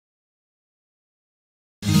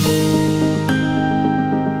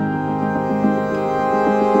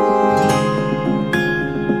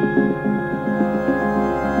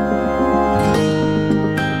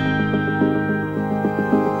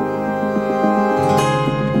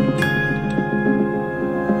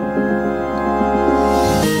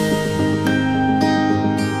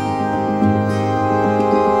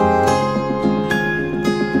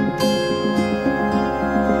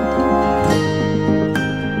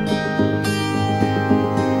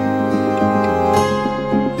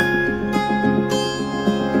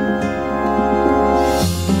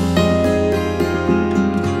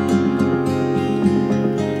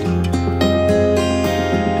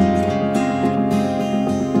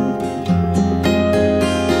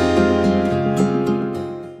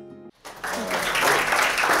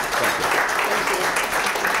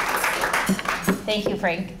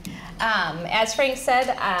Frank. As Frank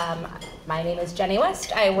said, my name is Jenny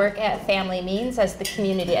West. I work at Family Means as the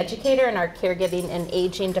community educator in our caregiving and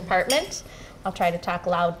aging department. I'll try to talk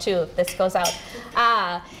loud too if this goes out.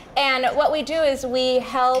 And what we do is we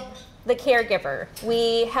help the caregiver.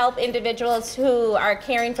 We help individuals who are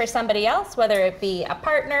caring for somebody else, whether it be a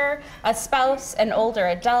partner, a spouse, an older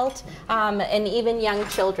adult, and even young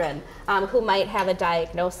children who might have a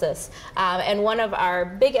diagnosis. And one of our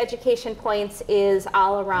big education points is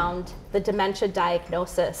all around the dementia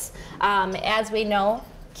diagnosis. As we know,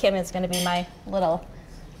 Kim is going to be my little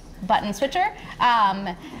button switcher.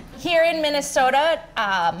 Here in Minnesota,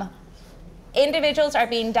 individuals are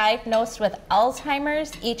being diagnosed with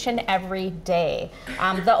Alzheimer's each and every day.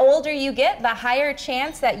 The older you get, the higher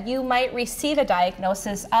chance that you might receive a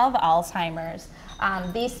diagnosis of Alzheimer's.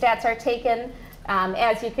 These stats are taken,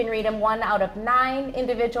 as you can read them, 1 out of 9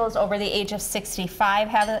 individuals over the age of 65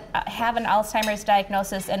 have an Alzheimer's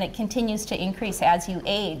diagnosis, and it continues to increase as you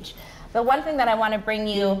age. The one thing that I want to bring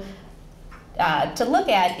you to look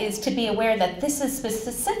at is to be aware that this is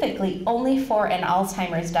specifically only for an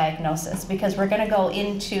Alzheimer's diagnosis, because we're going to go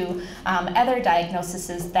into other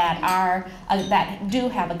diagnoses that do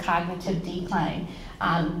have a cognitive decline.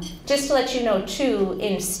 Just to let you know too,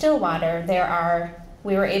 in Stillwater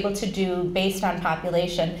we were able to do, based on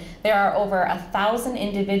population, there are over 1,000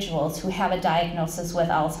 individuals who have a diagnosis with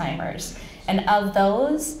Alzheimer's, and of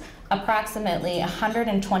those, approximately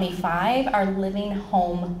 125 are living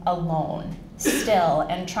home alone still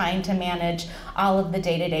and trying to manage all of the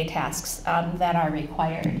day-to-day tasks that are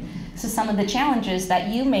required. So some of the challenges that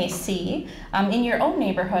you may see in your own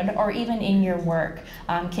neighborhood or even in your work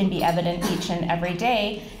can be evident each and every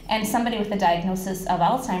day. And somebody with a diagnosis of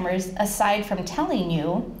Alzheimer's, aside from telling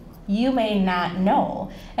you, you may not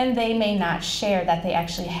know, and they may not share that they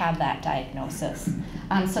actually have that diagnosis.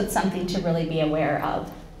 So it's something to really be aware of.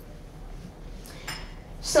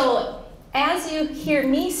 So as you hear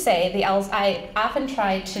me say, I often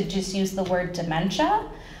try to just use the word dementia.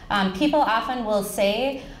 People often will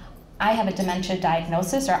say, I have a dementia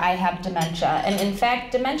diagnosis, or I have dementia. And in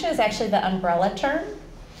fact, dementia is actually the umbrella term.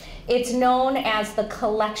 It's known as the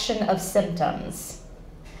collection of symptoms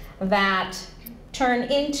that turn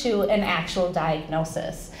into an actual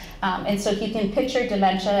diagnosis. And so if you can picture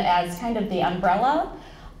dementia as kind of the umbrella,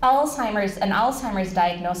 an Alzheimer's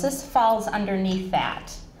diagnosis falls underneath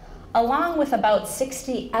that, along with about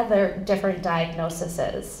 60 other different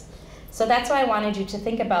diagnoses. So that's why I wanted you to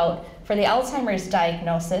think about, for the Alzheimer's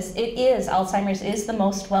diagnosis, Alzheimer's is the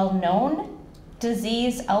most well-known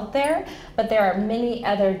disease out there, but there are many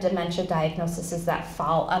other dementia diagnoses that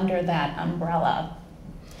fall under that umbrella.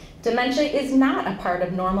 Dementia is not a part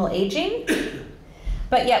of normal aging,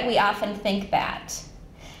 but yet we often think that.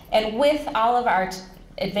 And with all of our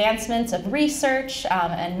advancements of research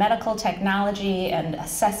and medical technology and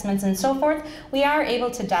assessments and so forth, we are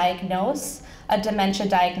able to diagnose a dementia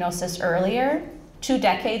diagnosis earlier. 2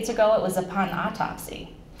 decades ago, it was upon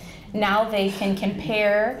autopsy. Now they can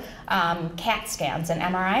compare CAT scans and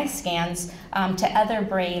MRI scans to other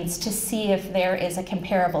brains to see if there is a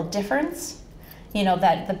comparable difference,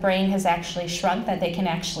 that the brain has actually shrunk, that they can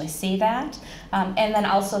actually see that. And then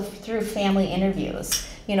also through family interviews.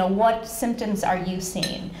 What symptoms are you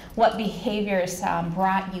seeing? What behaviors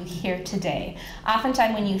brought you here today?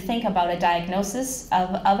 Oftentimes when you think about a diagnosis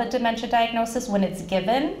of a dementia diagnosis, when it's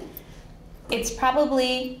given, it's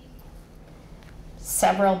probably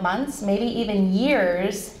several months, maybe even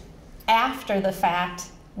years after the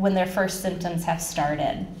fact when their first symptoms have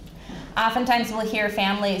started. Oftentimes we'll hear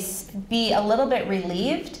families be a little bit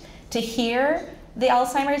relieved to hear the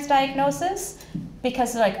Alzheimer's diagnosis,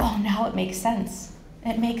 because they're like, oh, now it makes sense.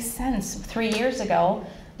 It makes sense. 3 years ago,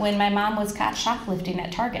 when my mom was caught shoplifting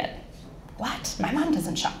at Target. What? My mom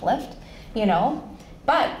doesn't shoplift,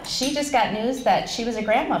 But she just got news that she was a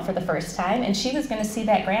grandma for the first time, and she was going to see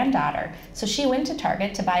that granddaughter. So she went to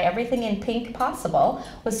Target to buy everything in pink possible,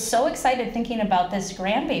 was so excited thinking about this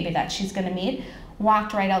grandbaby that she's going to meet,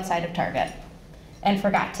 walked right outside of Target and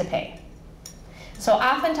forgot to pay. So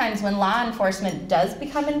oftentimes when law enforcement does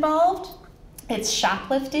become involved, it's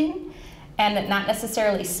shoplifting, and not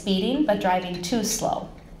necessarily speeding, but driving too slow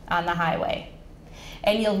on the highway.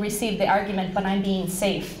 And you'll receive the argument, but I'm being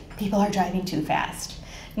safe. People are driving too fast.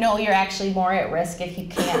 No, you're actually more at risk if you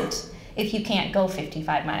can't go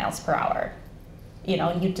 55 miles per hour. You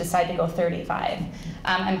decide to go 35.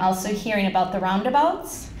 I'm also hearing about the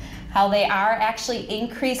roundabouts. how they are actually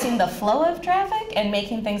increasing the flow of traffic and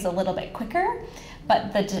making things a little bit quicker.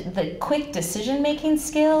 But the quick decision-making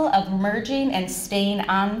skill of merging and staying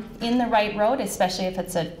in the right road, especially if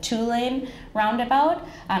it's a 2-lane roundabout,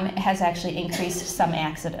 has actually increased some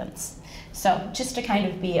accidents. So just to kind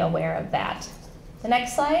of be aware of that. The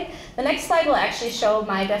next slide. The next slide will actually show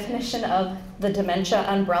my definition of the dementia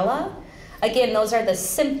umbrella. Again, those are the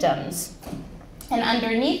symptoms. And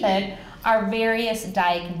underneath it are various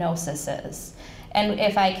diagnoses. And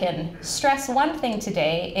if I can stress one thing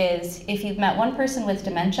today is if you've met one person with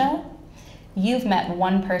dementia, you've met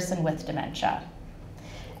one person with dementia.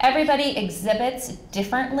 Everybody exhibits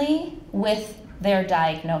differently with their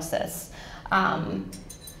diagnosis.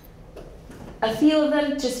 A few of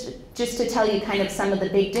them, just to tell you kind of some of the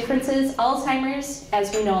big differences, Alzheimer's,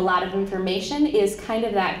 as we know a lot of information, is kind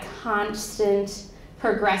of that constant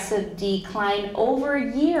progressive decline over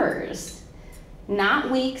years.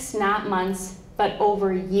 Not weeks, not months, but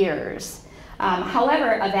over years.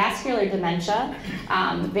 However, a vascular dementia,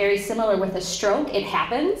 very similar with a stroke, it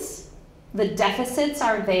happens. The deficits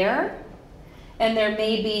are there, and there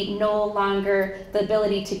may be no longer the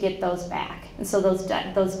ability to get those back. And so those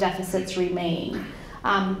deficits remain.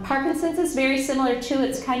 Parkinson's is very similar too.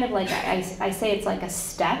 It's kind of like, I say it's like a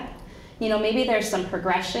step. You know, maybe there's some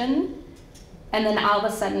progression, and then all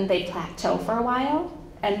of a sudden they plateau for a while,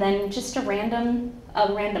 and then just a random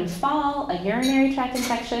fall, a urinary tract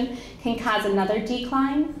infection can cause another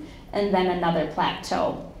decline, and then another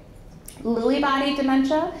plateau. Lewy body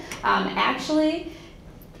dementia, actually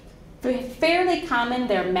fairly common.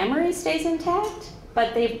 Their memory stays intact,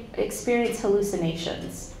 but they experience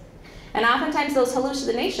hallucinations. And oftentimes those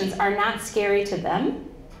hallucinations are not scary to them,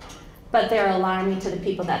 but they're alarming to the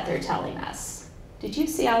people that they're telling us. Did you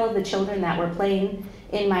see all of the children that were playing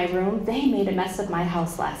in my room? They made a mess of my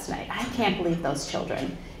house last night. I can't believe those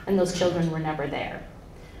children, and those children were never there.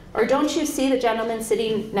 Or don't you see the gentleman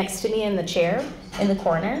sitting next to me in the chair in the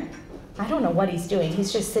corner? I don't know what he's doing,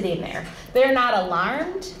 he's just sitting there. They're not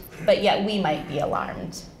alarmed, but yet we might be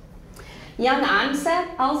alarmed. Young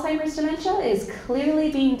onset Alzheimer's dementia is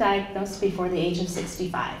clearly being diagnosed before the age of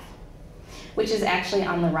 65, which is actually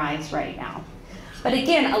on the rise right now. But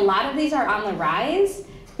again, a lot of these are on the rise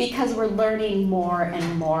because we're learning more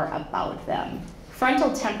and more about them.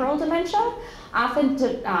 Frontal temporal dementia often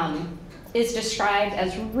is described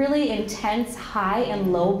as really intense high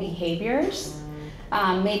and low behaviors.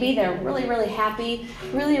 Maybe they're really, really happy,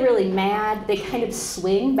 really, really mad. They kind of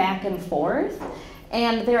swing back and forth.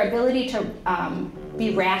 And their ability to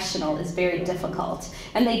be rational is very difficult.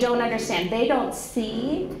 And they don't understand. They don't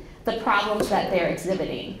see the problems that they're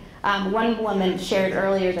exhibiting. One woman shared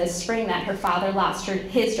earlier this spring that her father lost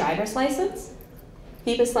his driver's license.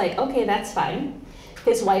 He was like, okay, that's fine.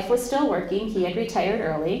 His wife was still working. He had retired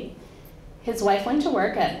early. His wife went to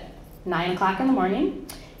work at 9 o'clock in the morning.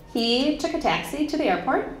 He took a taxi to the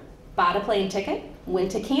airport, bought a plane ticket,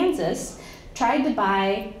 went to Kansas, tried to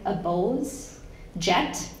buy a Bose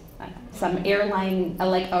jet, some airline,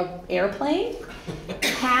 like a airplane,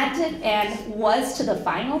 had to, and was to the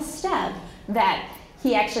final step that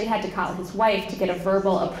he actually had to call his wife to get a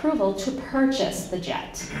verbal approval to purchase the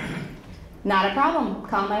jet. Not a problem,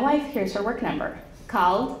 call my wife, here's her work number.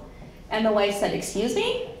 Called, and the wife said, excuse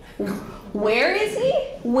me, where is he?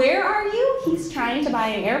 Where are you? He's trying to buy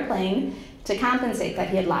an airplane to compensate that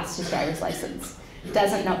he had lost his driver's license.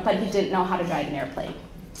 Doesn't know, but he didn't know how to drive an airplane.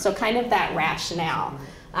 So kind of that rationale.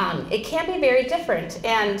 It can be very different.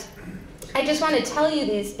 And I just want to tell you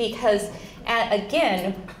these because,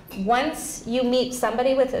 again, once you meet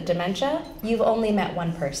somebody with a dementia, you've only met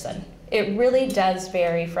one person. It really does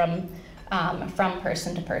vary from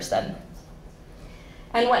person to person.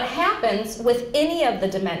 And what happens with any of the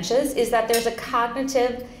dementias is that there's a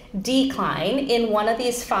cognitive decline in one of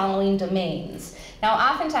these following domains. Now,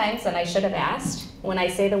 oftentimes, and I should have asked, when I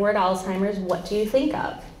say the word Alzheimer's, what do you think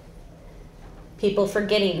of? People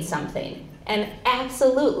forgetting something. And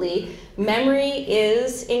absolutely, memory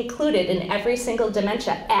is included in every single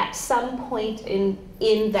dementia at some point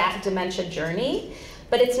in that dementia journey,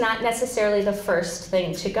 but it's not necessarily the first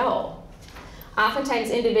thing to go. Oftentimes,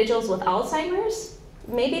 individuals with Alzheimer's,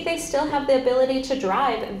 maybe they still have the ability to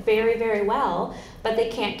drive very, very well, but they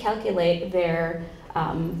can't calculate their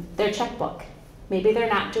checkbook. Maybe they're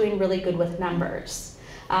not doing really good with numbers.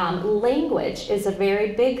 Language is a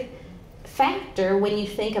very big factor when you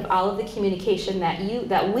think of all of the communication that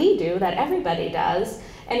we do, that everybody does,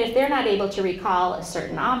 and if they're not able to recall a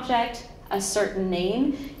certain object, a certain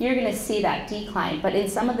name, you're going to see that decline. But in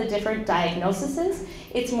some of the different diagnoses,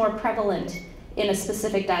 it's more prevalent in a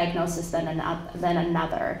specific diagnosis than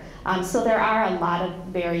another. So there are a lot of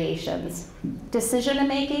variations. Decision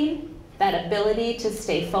making, that ability to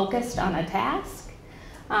stay focused on a task,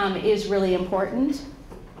 is really important.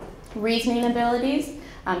 Reasoning abilities,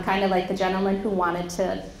 kind of like the gentleman who wanted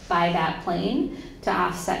to buy that plane to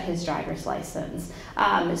offset his driver's license.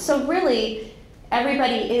 So really,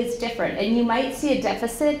 everybody is different, and you might see a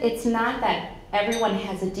deficit. It's not that everyone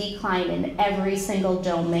has a decline in every single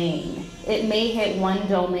domain. It may hit one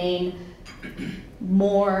domain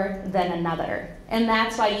more than another. And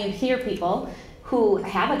that's why you hear people who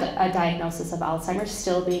have a diagnosis of Alzheimer's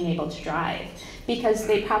still being able to drive, because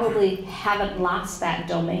they probably haven't lost that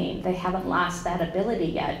domain. They haven't lost that ability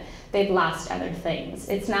yet. They've lost other things.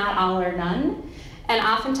 It's not all or none. And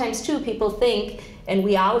oftentimes too, people think, and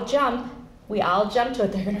we all jump to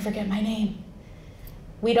it, they're gonna forget my name.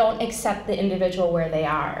 We don't accept the individual where they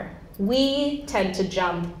are. We tend to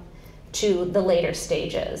jump to the later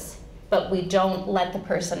stages, but we don't let the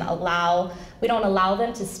person we don't allow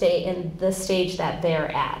them to stay in the stage that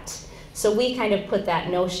they're at. So we kind of put that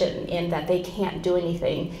notion in that they can't do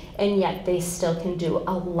anything, and yet they still can do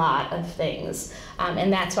a lot of things.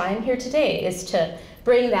 And that's why I'm here today, is to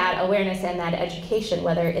bring that awareness and that education,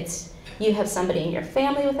 whether it's you have somebody in your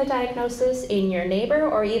family with a diagnosis, in your neighbor,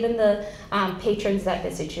 or even the patrons that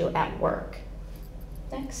visit you at work.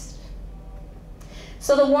 Next.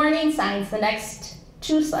 So the warning signs, the next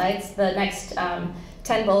 2 slides, the next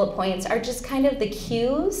 10 bullet points, are just kind of the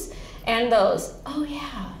cues and those, oh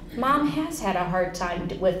yeah, mom has had a hard time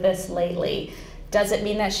with this lately. Does it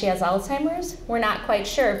mean that she has Alzheimer's? We're not quite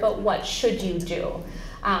sure, but what should you do?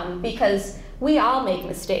 Because we all make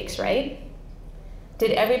mistakes, right?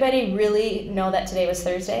 Did everybody really know that today was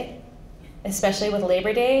Thursday? Especially with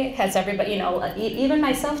Labor Day? Has everybody, even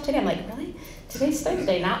myself today, I'm like, really? Today's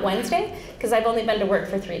Thursday, not Wednesday? Because I've only been to work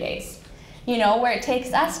for 3 days. Where it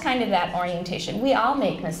takes us kind of that orientation. We all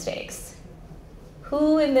make mistakes.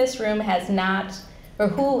 Who in this room has not, or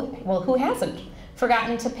who hasn't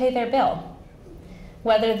forgotten to pay their bill?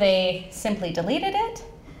 Whether they simply deleted it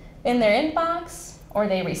in their inbox, or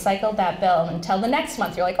they recycled that bill until the next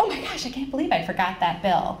month. You're like, oh my gosh, I can't believe I forgot that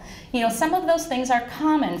bill. Some of those things are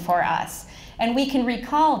common for us, and we can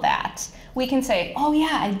recall that. We can say, oh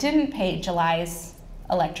yeah, I didn't pay July's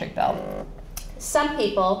electric bill. Some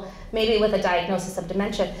people, maybe with a diagnosis of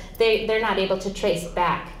dementia, they're not able to trace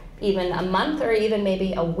back even a month or even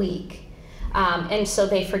maybe a week. And so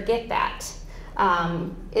they forget that.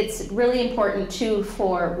 It's really important too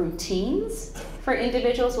for routines. For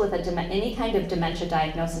individuals with any kind of dementia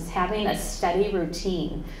diagnosis, having a steady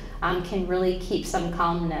routine can really keep some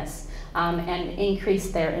calmness and increase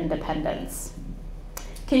their independence.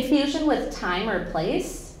 Confusion with time or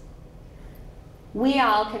place. We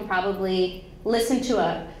all can probably listen to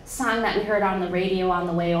a song that we heard on the radio on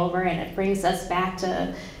the way over, and it brings us back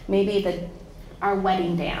to maybe our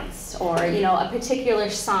wedding dance, or a particular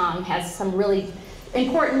song has some really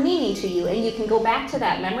important meaning to you, and you can go back to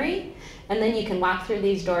that memory, and then you can walk through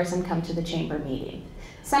these doors and come to the chamber meeting.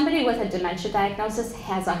 Somebody with a dementia diagnosis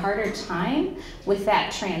has a harder time with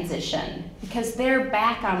that transition because they're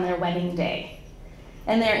back on their wedding day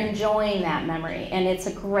and they're enjoying that memory, and it's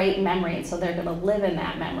a great memory, and so they're going to live in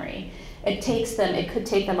that memory. It could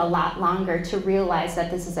take them a lot longer to realize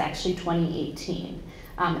that this is actually 2018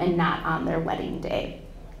 and not on their wedding day.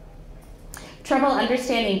 Trouble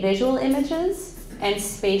understanding visual images and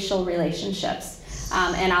spatial relationships.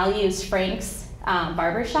 And I'll use Frank's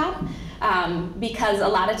barbershop because a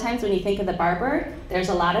lot of times when you think of the barber, there's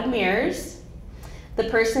a lot of mirrors. The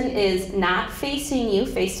person is not facing you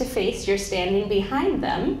face to face, you're standing behind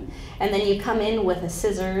them, and then you come in with a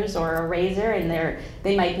scissors or a razor, and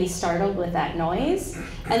they might be startled with that noise.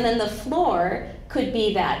 And then the floor could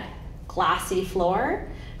be that glossy floor.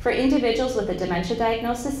 For individuals with a dementia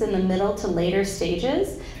diagnosis in the middle to later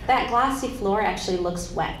stages, that glossy floor actually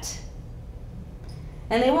looks wet.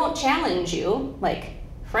 And they won't challenge you, like,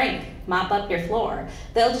 Frank, mop up your floor.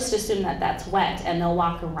 They'll just assume that that's wet and they'll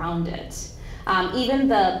walk around it. Even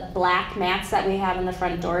the black mats that we have in the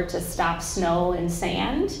front door to stop snow and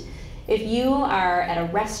sand, if you are at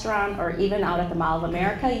a restaurant or even out at the Mall of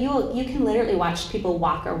America, you can literally watch people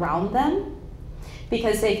walk around them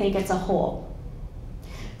because they think it's a hole.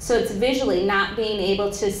 So it's visually not being able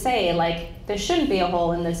to say, like, there shouldn't be a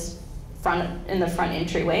hole in the front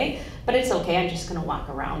entryway, but it's okay, I'm just gonna walk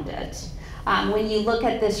around it. When you look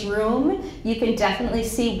at this room, you can definitely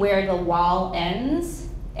see where the wall ends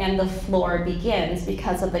and the floor begins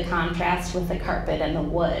because of the contrast with the carpet and the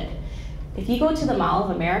wood. If you go to the Mall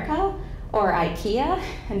of America or IKEA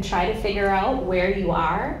and try to figure out where you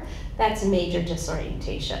are, that's major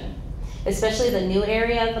disorientation. especially the new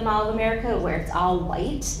area of the Mall of America where it's all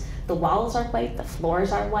white. The walls are white, the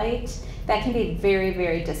floors are white. That can be very,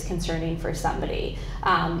 very disconcerting for somebody.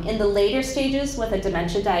 In the later stages with a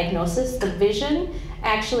dementia diagnosis, the vision,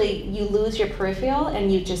 actually you lose your peripheral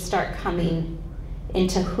and you just start coming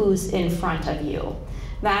into who's in front of you.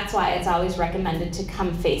 That's why it's always recommended to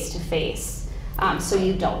come face to face, so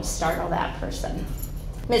you don't startle that person.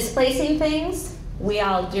 Misplacing things, we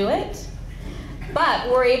all do it, but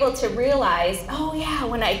we're able to realize, oh yeah,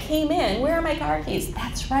 when I came in, where are my car keys?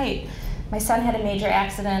 That's right, my son had a major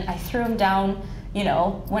accident, I threw him down, you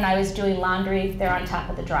know, when I was doing laundry, they're on top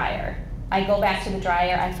of the dryer. I go back to the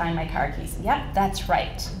dryer, I find my car keys. Yep, that's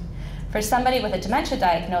right. For somebody with a dementia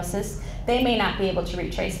diagnosis, they may not be able to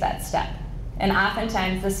retrace that step. And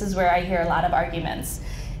oftentimes, this is where I hear a lot of arguments.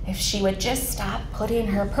 If she would just stop putting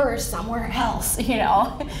her purse somewhere else, you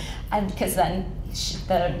know, because then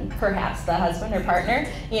perhaps the husband or partner,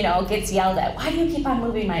 you know, gets yelled at. Why do you keep on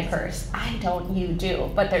moving my purse? I don't, you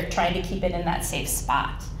do. But they're trying to keep it in that safe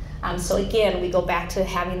spot. So again, we go back to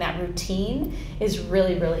having that routine is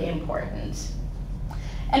really, really important.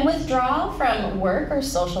 And withdrawal from work or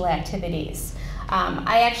social activities.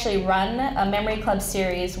 I actually run a memory club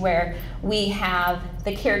series where we have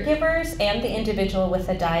the caregivers and the individual with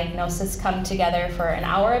a diagnosis come together for an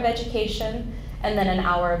hour of education and then an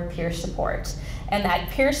hour of peer support. And that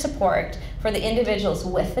peer support for the individuals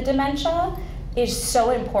with the dementia is so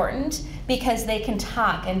important because they can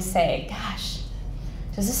talk and say, gosh,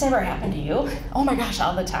 does this ever happen to you? Oh my gosh,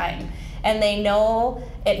 all the time. And they know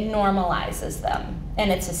it normalizes them.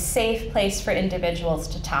 And it's a safe place for individuals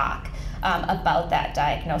to talk about that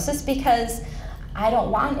diagnosis, because I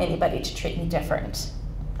don't want anybody to treat me different.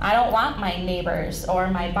 I don't want my neighbors or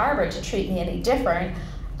my barber to treat me any different.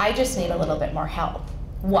 I just need a little bit more help.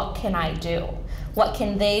 What can I do? What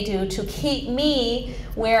can they do to keep me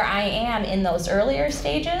where I am in those earlier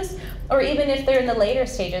stages? Or even if they're in the later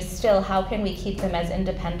stages, still, how can we keep them as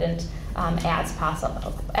independent as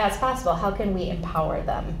possible? How can we empower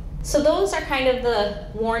them? So those are kind of the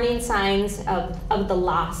warning signs of the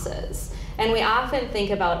losses. And we often think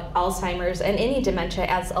about Alzheimer's and any dementia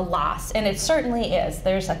as a loss, and it certainly is.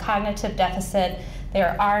 There's a cognitive deficit,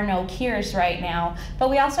 there are no cures right now, but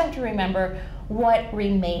we also have to remember what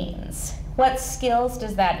remains. What skills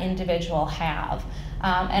does that individual have?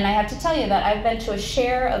 And I have to tell you that I've been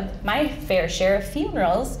to my fair share of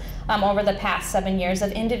funerals over the past 7 years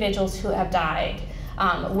of individuals who have died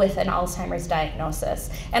with an Alzheimer's diagnosis.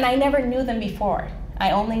 And I never knew them before.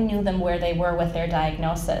 I only knew them where they were with their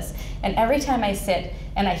diagnosis. And every time I sit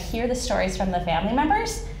and I hear the stories from the family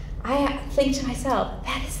members, I think to myself,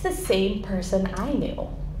 that is the same person I knew.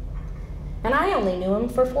 And I only knew him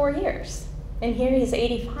for 4 years. And here he's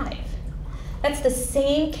 85. That's the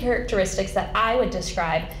same characteristics that I would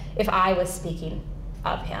describe if I was speaking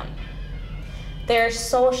of him. Their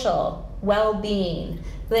social well-being,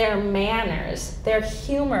 their manners, their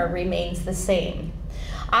humor remains the same.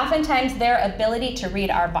 Oftentimes their ability to read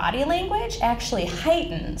our body language actually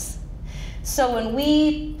heightens. So when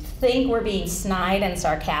we think we're being snide and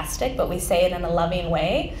sarcastic, but we say it in a loving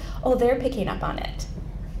way, oh, they're picking up on it.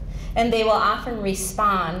 And they will often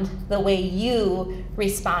respond the way you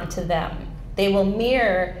respond to them. They will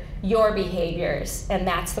mirror your behaviors, and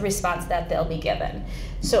that's the response that they'll be given.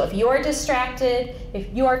 So if you're distracted,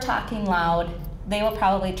 if you're talking loud, they will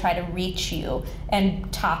probably try to reach you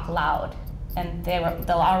and talk loud, and they'll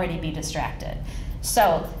already be distracted.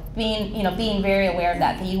 So being very aware of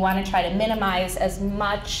that you want to try to minimize as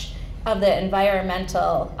much of the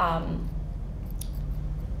environmental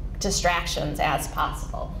distractions as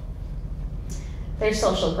possible. There's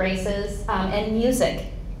social graces, and music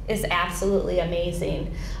is absolutely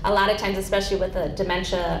amazing. A lot of times, especially with the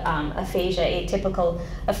dementia aphasia, atypical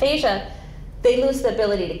aphasia, they lose the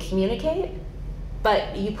ability to communicate,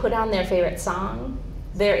 but you put on their favorite song,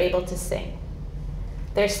 they're able to sing.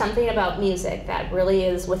 There's something about music that really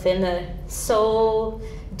is so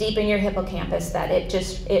deep in your hippocampus that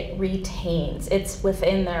it retains, it's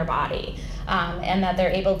within their body, and that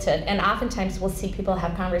they're able to, and oftentimes we'll see people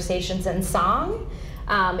have conversations in song,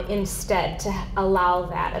 instead to allow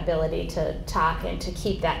that ability to talk and to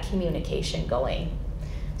keep that communication going.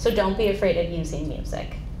 So don't be afraid of using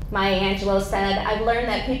music. Maya Angelou said, I've learned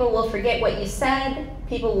that people will forget what you said,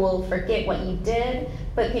 people will forget what you did,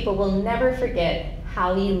 but people will never forget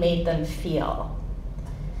how you made them feel.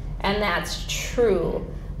 And that's true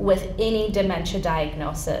with any dementia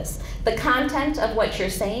diagnosis. The content of what you're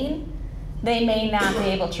saying, they may not be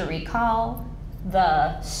able to recall.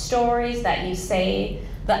 The stories that you say,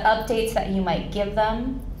 the updates that you might give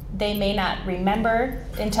them, They may not remember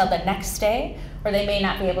until the next day, or they may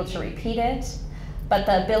not be able to repeat it. But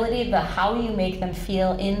the ability, how you make them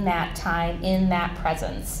feel in that time, in that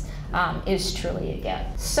presence, is truly a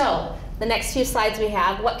gift. So the next few slides we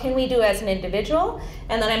have, what can we do as an individual?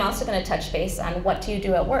 And then I'm also going to touch base on what do you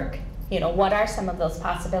do at work? What are some of those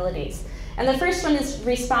possibilities? And the first one is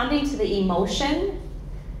responding to the emotion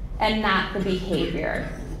and not the behavior.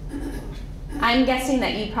 I'm guessing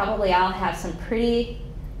that you probably all have some pretty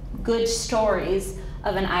good stories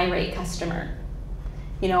of an irate customer.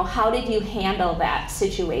 How did you handle that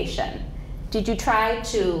situation? Did you try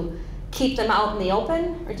to keep them out in the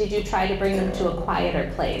open, or did you try to bring them to a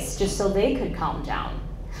quieter place just so they could calm down,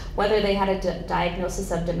 whether they had a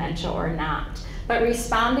diagnosis of dementia or not? But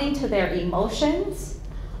responding to their emotions.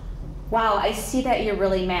 Wow, I see that you're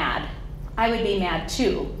really mad. I would be mad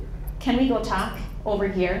too. Can we go talk over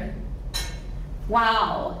here?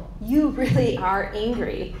 Wow, you really are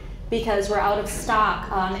angry because we're out of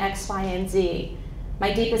stock on X, Y, and Z.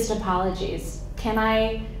 My deepest apologies. Can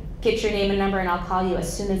I get your name and number and I'll call you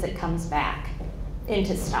as soon as it comes back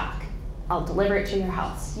into stock? I'll deliver it to your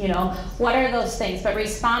house. What are those things? But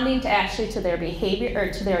responding to their behavior or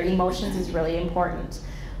to their emotions is really important.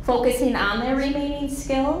 Focusing on their remaining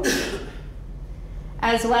skills,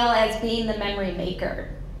 as well as being the memory maker.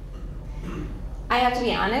 I have to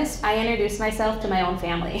be honest, I introduce myself to my own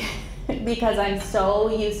family because I'm so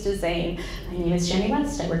used to saying, my name is Jenny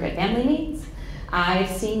West, I work at Family Needs. I've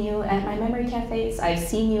seen you at my memory cafes. I've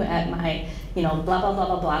seen you at my, blah, blah, blah,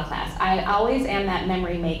 blah, blah class. I always am that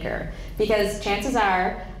memory maker because chances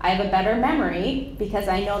are I have a better memory because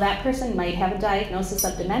I know that person might have a diagnosis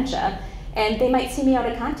of dementia and they might see me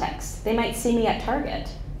out of context. They might see me at Target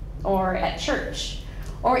or at church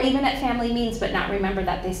or even at family meetings but not remember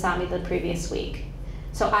that they saw me the previous week.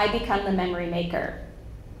 So I become the memory maker.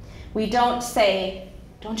 We don't say,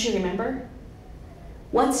 don't you remember?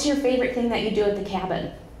 What's your favorite thing that you do at the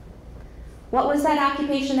cabin? What was that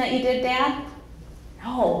occupation that you did, Dad?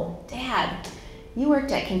 No, Dad, you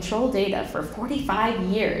worked at Control Data for 45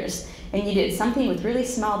 years and you did something with really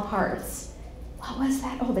small parts. What was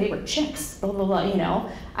that? Oh, they were chips, blah, blah, blah,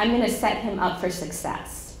 I'm going to set him up for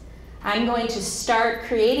success. I'm going to start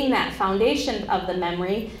creating that foundation of the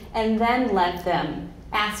memory and then let them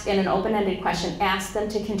ask in an open-ended question, ask them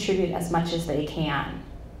to contribute as much as they can.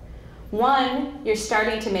 One, you're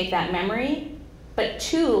starting to make that memory, but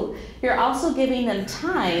two, you're also giving them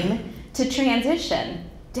time to transition.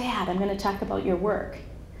 Dad, I'm going to talk about your work.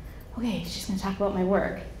 Okay, she's going to talk about my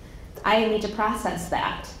work. I need to process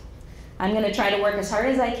that. I'm going to try to work as hard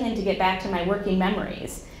as I can to get back to my working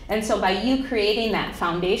memories. And so by you creating that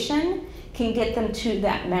foundation can get them to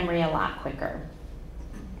that memory a lot quicker.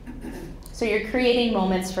 So you're creating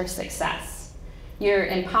moments for success. You're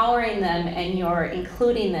empowering them and you're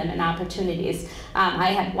including them in opportunities.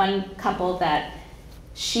 I had one couple that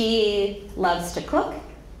she loves to cook,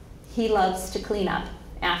 he loves to clean up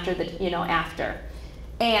after after.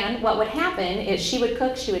 And what would happen is she would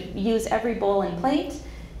cook, she would use every bowl and plate,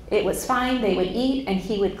 it was fine, they would eat, and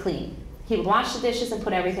he would clean. He would wash the dishes and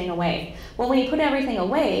put everything away. Well, when he put everything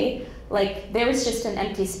away, there was just an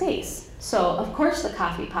empty space. So of course the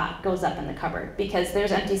coffee pot goes up in the cupboard because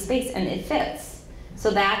there's empty space and it fits. So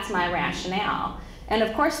that's my rationale. And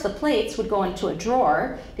of course the plates would go into a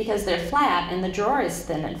drawer because they're flat and the drawer is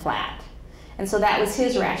thin and flat. And so that was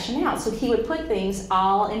his rationale. So he would put things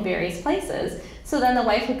all in various places. So then the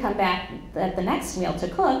wife would come back at the next meal to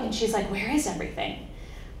cook and she's like, where is everything?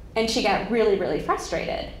 And she got really, really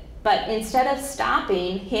frustrated. But instead of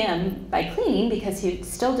stopping him by cleaning, because he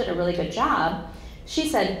still did a really good job, she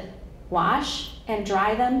said, wash and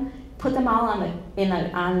dry them, put them all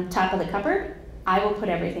on top of the cupboard, I will put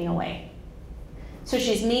everything away. So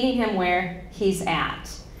she's meeting him where he's at.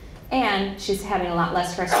 And she's having a lot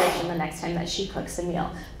less frustration the next time that she cooks a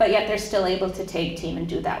meal. But yet they're still able to tag team and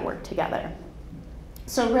do that work together.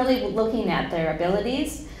 So really looking at their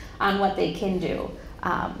abilities on what they can do.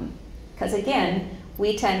 Because again,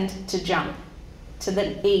 we tend to jump to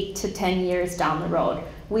the 8 to 10 years down the road.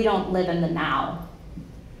 We don't live in the now.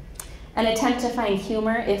 An attempt to find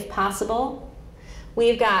humor if possible.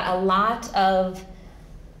 We've got a lot of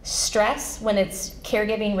stress when it's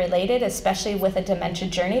caregiving related, especially with a dementia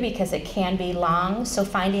journey because it can be long. So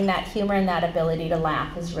finding that humor and that ability to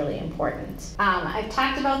laugh is really important. I've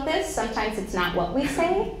talked about this. Sometimes it's not what we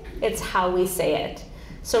say, it's how we say it.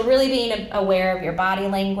 So really being aware of your body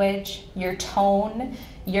language, your tone,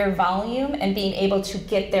 your volume, and being able to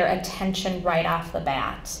get their attention right off the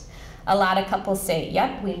bat. A lot of couples say,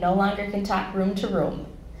 yep, we no longer can talk room to room.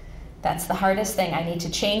 That's the hardest thing. I need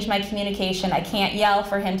to change my communication. I can't yell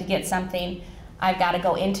for him to get something. I've got to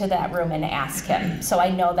go into that room and ask him, so I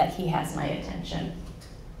know that he has my attention.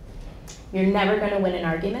 You're never going to win an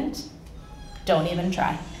argument. Don't even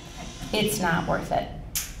try. It's not worth it.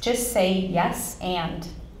 Just say yes and.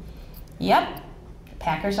 Yep,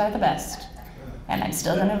 Packers are the best. And I'm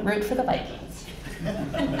still going to root for the Vikings.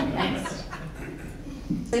 Next.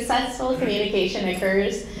 Successful communication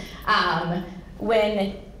occurs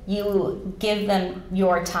when you give them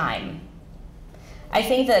your time. I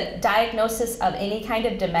think the diagnosis of any kind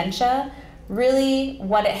of dementia, really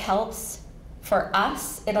what it helps for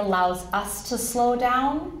us, it allows us to slow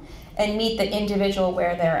down and meet the individual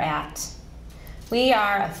where they're at. We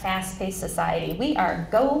are a fast-paced society. We are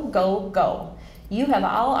go, go, go. You have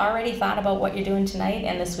all already thought about what you're doing tonight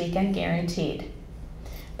and this weekend, guaranteed.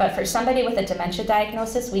 But for somebody with a dementia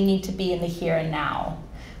diagnosis, we need to be in the here and now.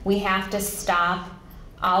 We have to stop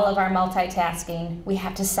all of our multitasking. We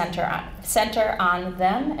have to center on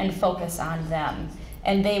them and focus on them,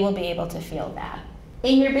 and they will be able to feel that.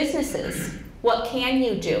 In your businesses, what can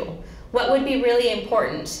you do? What would be really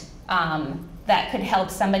important that could help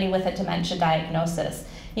somebody with a dementia diagnosis?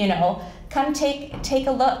 You know, come take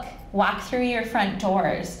a look, walk through your front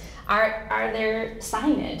doors. Are there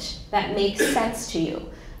signage that makes sense to you?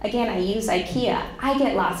 Again, I use IKEA. I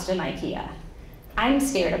get lost in IKEA. I'm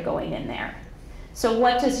scared of going in there. So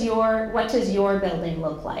what does your building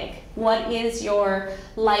look like? What is your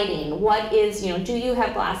lighting? What is, do you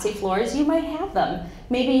have glossy floors? You might have them.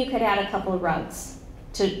 Maybe you could add a couple of rugs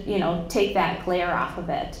to, take that glare off of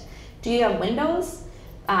it. Do you have windows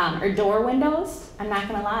or door windows? I'm not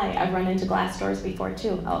gonna lie, I've run into glass doors before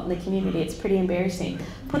too out in the community. It's pretty embarrassing.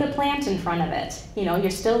 Put a plant in front of it.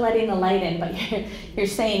 You're still letting the light in, but you're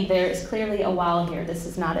saying there is clearly a wall here. This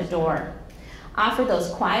is not a door. Offer those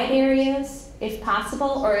quiet areas if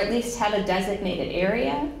possible, or at least have a designated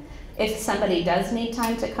area if somebody does need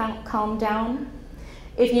time to calm down.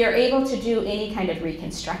 If you're able to do any kind of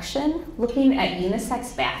reconstruction, looking at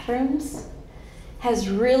unisex bathrooms has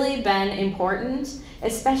really been important,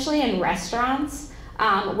 especially in restaurants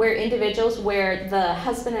where the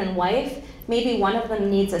husband and wife, maybe one of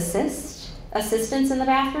them needs assistance in the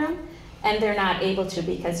bathroom, and they're not able to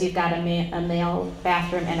because you've got a male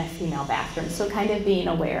bathroom and a female bathroom. So kind of being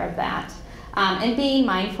aware of that. And being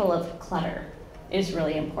mindful of clutter is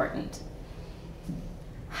really important.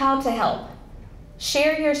 How to help?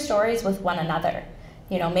 Share your stories with one another.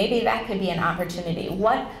 Maybe that could be an opportunity.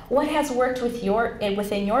 What has worked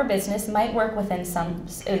within your business might work within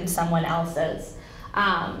someone else's.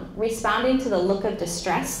 Responding to the look of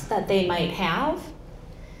distress that they might have,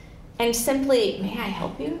 and simply, may I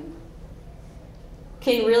help you?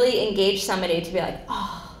 Can really engage somebody to be like,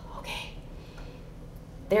 oh, okay.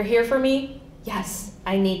 They're here for me? Yes,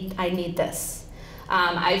 I need this.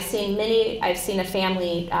 I've seen a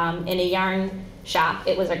family in a yarn shop.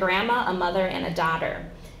 It was a grandma, a mother, and a daughter.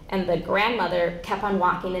 And the grandmother kept on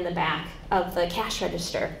walking in the back of the cash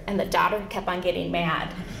register, and the daughter kept on getting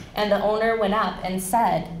mad. And the owner went up and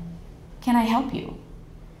said, can I help you?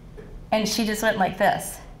 And she just went like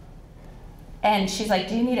this. And she's like,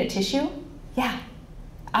 do you need a tissue? Yeah.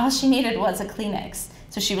 All she needed was a Kleenex.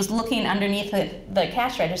 So she was looking underneath the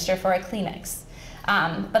cash register for a Kleenex.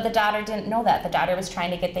 But the daughter didn't know that. The daughter was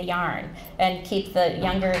trying to get the yarn and keep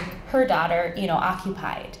her daughter,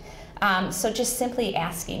 occupied. So just simply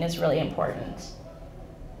asking is really important.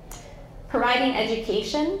 Providing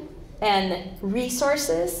education and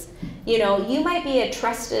resources. You might be a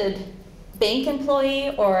trusted bank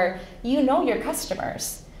employee, or your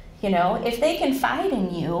customers. If they confide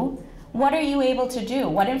in you, what are you able to do?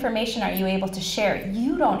 What information are you able to share?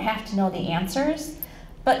 You don't have to know the answers,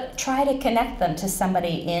 but try to connect them to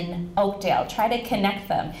somebody in Oakdale. Try to connect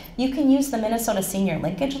them. You can use the Minnesota Senior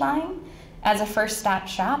Linkage Line as a first stop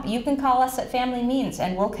shop. You can call us at Family Means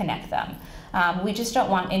and we'll connect them. We just don't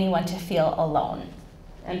want anyone to feel alone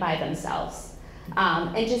and by themselves.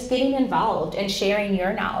 And just getting involved and sharing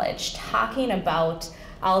your knowledge, talking about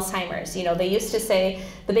Alzheimer's. They used to say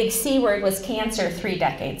the big C word was cancer 3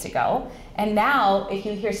 decades ago. And now, if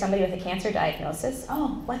you hear somebody with a cancer diagnosis,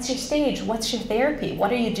 oh, what's your stage? What's your therapy?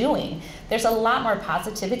 What are you doing? There's a lot more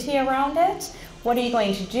positivity around it. What are you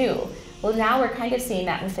going to do? Well, now we're kind of seeing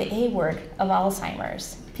that with the A word of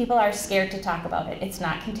Alzheimer's. People are scared to talk about it. It's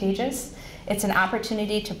not contagious. It's an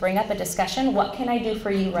opportunity to bring up a discussion. What can I do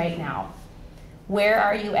for you right now? Where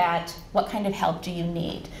are you at? What kind of help do you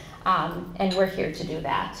need? And we're here to do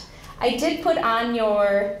that. I did put on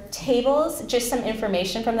your tables just some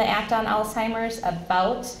information from the Act on Alzheimer's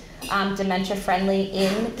about dementia-friendly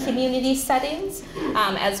in community settings,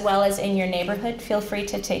 as well as in your neighborhood. Feel free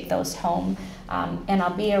to take those home, and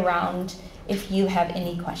I'll be around if you have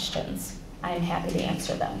any questions. I'm happy to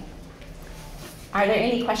answer them. Are there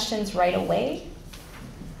any questions right away?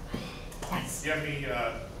 Yes. Do you have any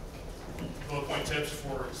bullet point tips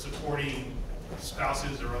for supporting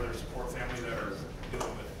spouses or other support family that are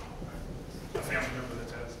dealing with a family member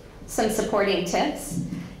that has? Some supporting tips.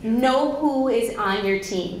 Know who is on your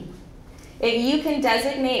team. If you can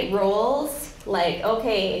designate roles, like,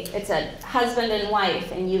 okay, it's a husband and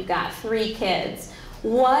wife and you've got 3 kids,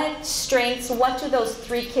 what strengths, what do those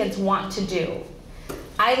 3 kids want to do?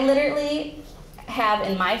 I literally have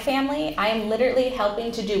in my family, I am literally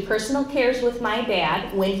helping to do personal cares with my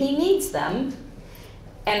dad when he needs them,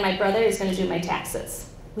 and my brother is going to do my taxes.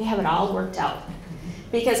 We have it all worked out.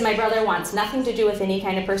 Because my brother wants nothing to do with any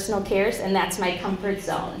kind of personal cares, and that's my comfort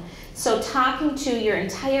zone. So talking to your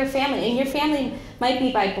entire family, and your family might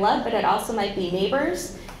be by blood, but it also might be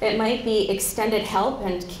neighbors, it might be extended help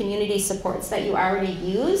and community supports that you already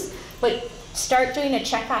use, but start doing a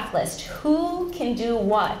checkoff list. Who can do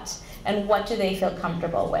what, and what do they feel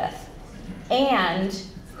comfortable with? And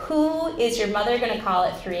who is your mother going to call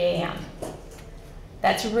at 3 a.m.?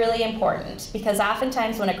 That's really important, because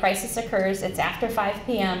oftentimes when a crisis occurs, it's after 5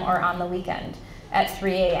 p.m. or on the weekend at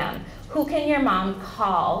 3 a.m. Who can your mom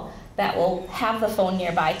call that will have the phone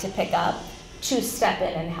nearby to pick up to step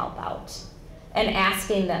in and help out? And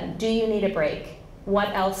asking them, do you need a break? What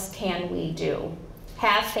else can we do?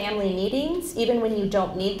 Have family meetings, even when you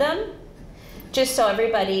don't need them, just so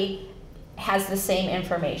everybody has the same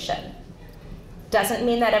information. Doesn't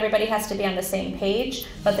mean that everybody has to be on the same page,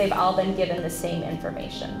 but they've all been given the same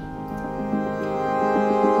information.